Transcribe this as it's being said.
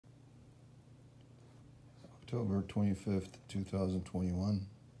October 25th, 2021.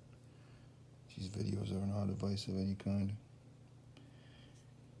 These videos are not advice of any kind.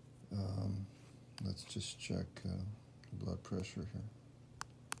 Let's just check blood pressure here.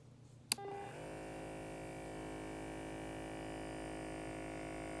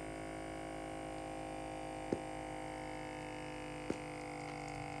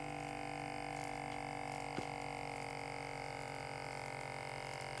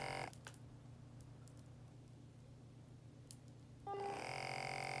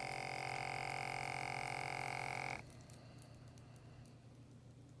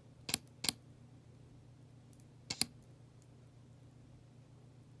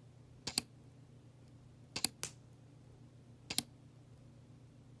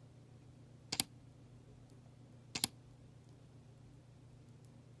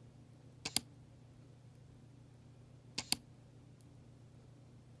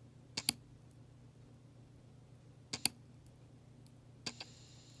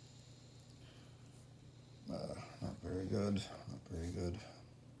 Not very good. Not very good.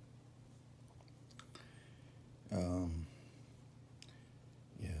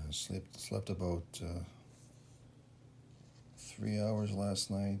 Yeah, slept about 3 hours last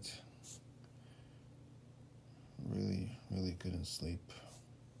night. Really couldn't sleep.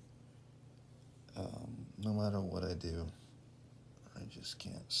 No matter what I do, I just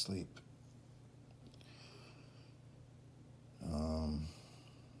can't sleep.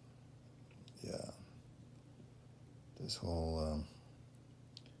 Yeah, this whole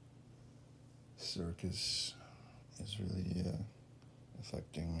circus is really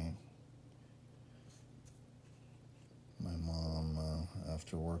affecting me. My mom,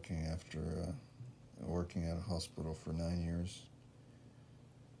 after working at a hospital for 9 years,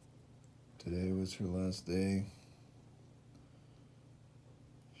 today was her last day.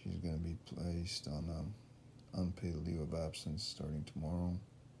 She's going to be placed on unpaid leave of absence starting tomorrow.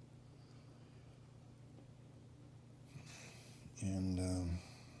 And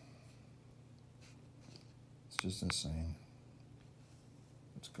it's just insane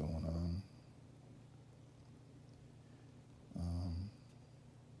what's going on.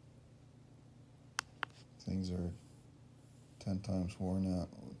 Things are 10 times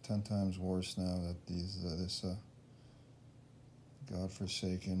worse now that this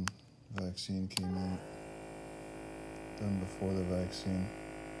godforsaken vaccine came out than before the vaccine.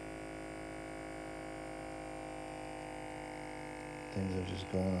 Things are just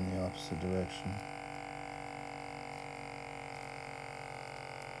going in the opposite direction.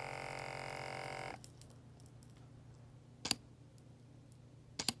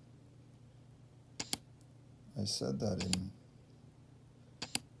 I said that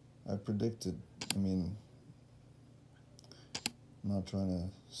I predicted, I'm not trying to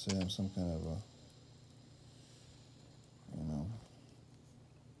say I'm some kind of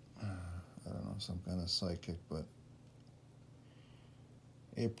some kind of psychic, but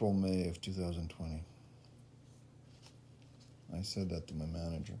April, May of 2020, I said that to my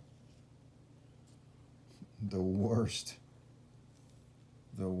manager. The worst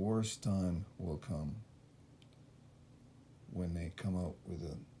time will come when they come out with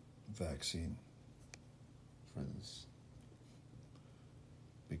a vaccine for this,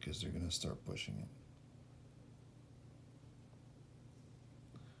 because they're going to start pushing it.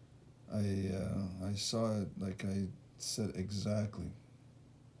 I saw it like I said exactly,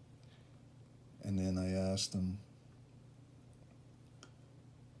 and then I asked them,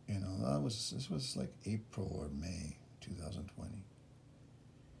 this was like April or May 2020,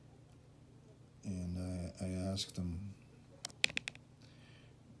 and I asked them,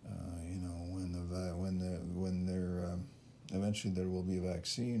 when eventually there will be a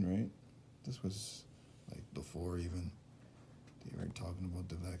vaccine, right? This was like before even they were talking about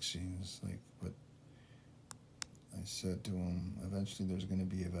the vaccines, but I said to him, eventually there's going to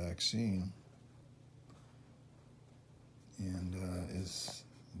be a vaccine, and is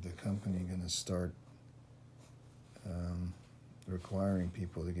the company going to start requiring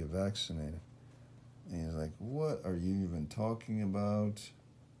people to get vaccinated? And he's like, what are you even talking about?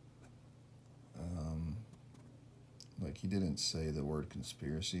 He didn't say the word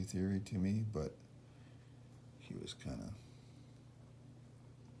conspiracy theory to me, but he was kind of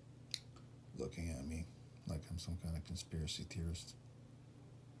looking at me like I'm some kind of conspiracy theorist.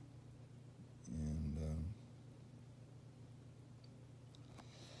 And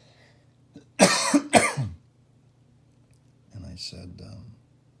and I said,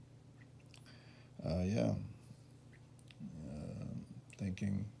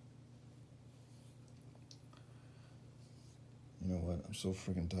 thinking, you know what, I'm so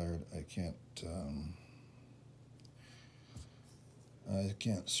freaking tired, I can't I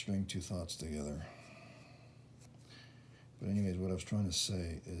can't string two thoughts together. But anyways, what I was trying to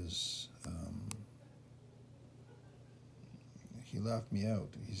say is, he laughed me out.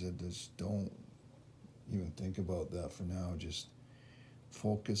 He said, just don't even think about that for now. Just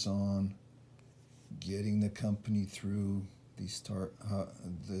focus on getting the company through this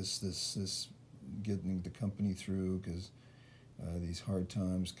getting the company through, because these hard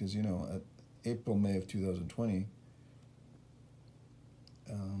times, because at April, May of 2020,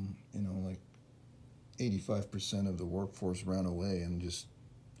 like 85% of the workforce ran away and just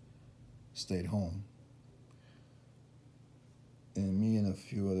stayed home, and me and a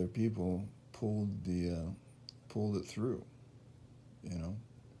few other people pulled it through,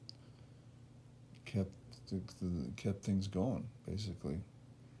 kept things going, basically.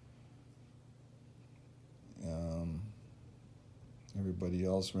 Everybody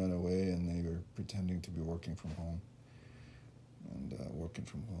else ran away, and they were pretending to be working from home, and working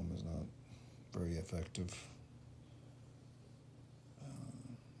from home is not very effective,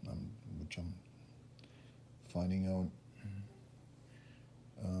 which I'm finding out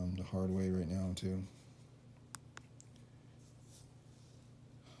the hard way right now too.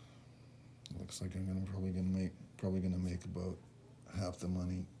 Looks like I'm probably gonna make about half the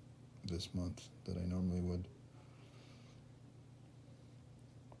money this month that I normally would.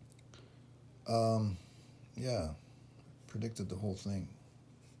 Yeah, predicted the whole thing,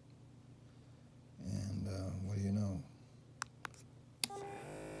 and what do you know? A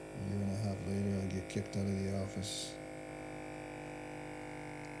year and a half later, I get kicked out of the office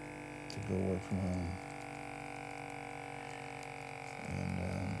to go work from home.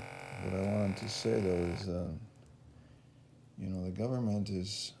 And what I wanted to say though is, the government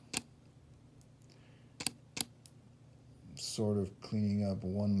is sort of cleaning up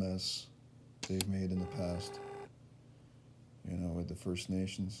one mess they've made in the past, with the First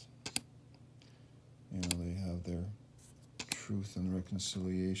Nations. They have their Truth and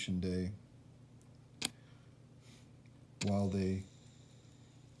Reconciliation Day while they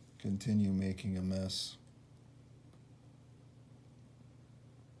continue making a mess,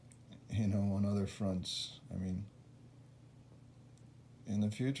 on other fronts. I mean, in the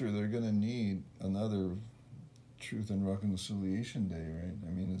future, they're going to need another Truth and Reconciliation Day, right?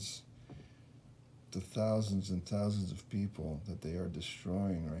 I mean, it's the thousands and thousands of people that they are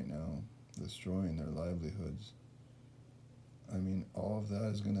destroying right now, destroying their livelihoods. I mean, all of that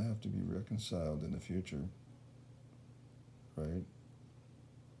is going to have to be reconciled in the future, right?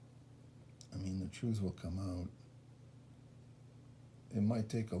 I mean, the truth will come out. It might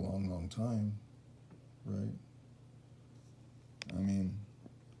take a long, long time, right? I mean,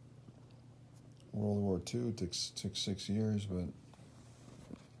 World War II took 6 years, but,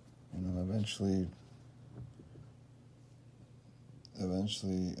 eventually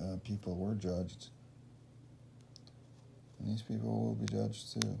people were judged. And these people will be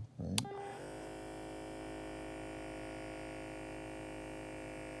judged too, right?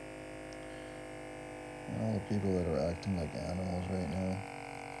 And all the people that are acting like animals right now.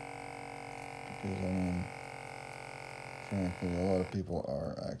 Because, frankly, a lot of people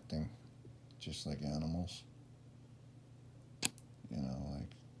are acting just like animals.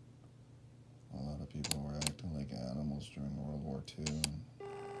 Like, a lot of people were acting like animals during World War II. And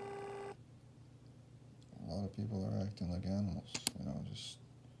a lot of people are acting like animals, just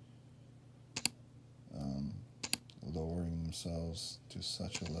lowering themselves to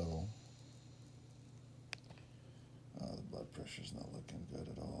such a level. The blood pressure's not looking good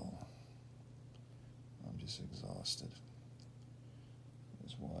at all. I'm just exhausted.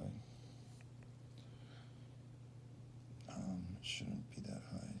 That's why. It shouldn't be that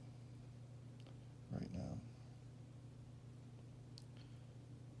high right now.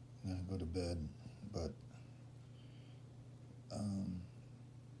 I'm gonna go to bed, but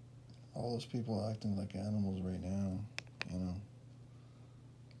all those people acting like animals right now,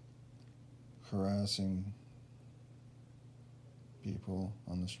 harassing people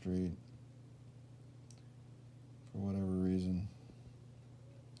on the street for whatever reason.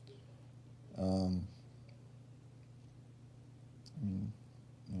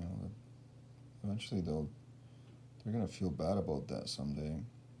 Eventually they're gonna feel bad about that someday.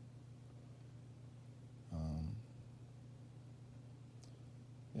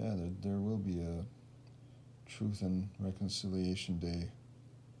 There will be a Truth and Reconciliation Day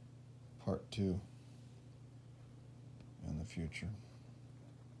Part 2 in the future.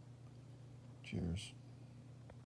 Cheers.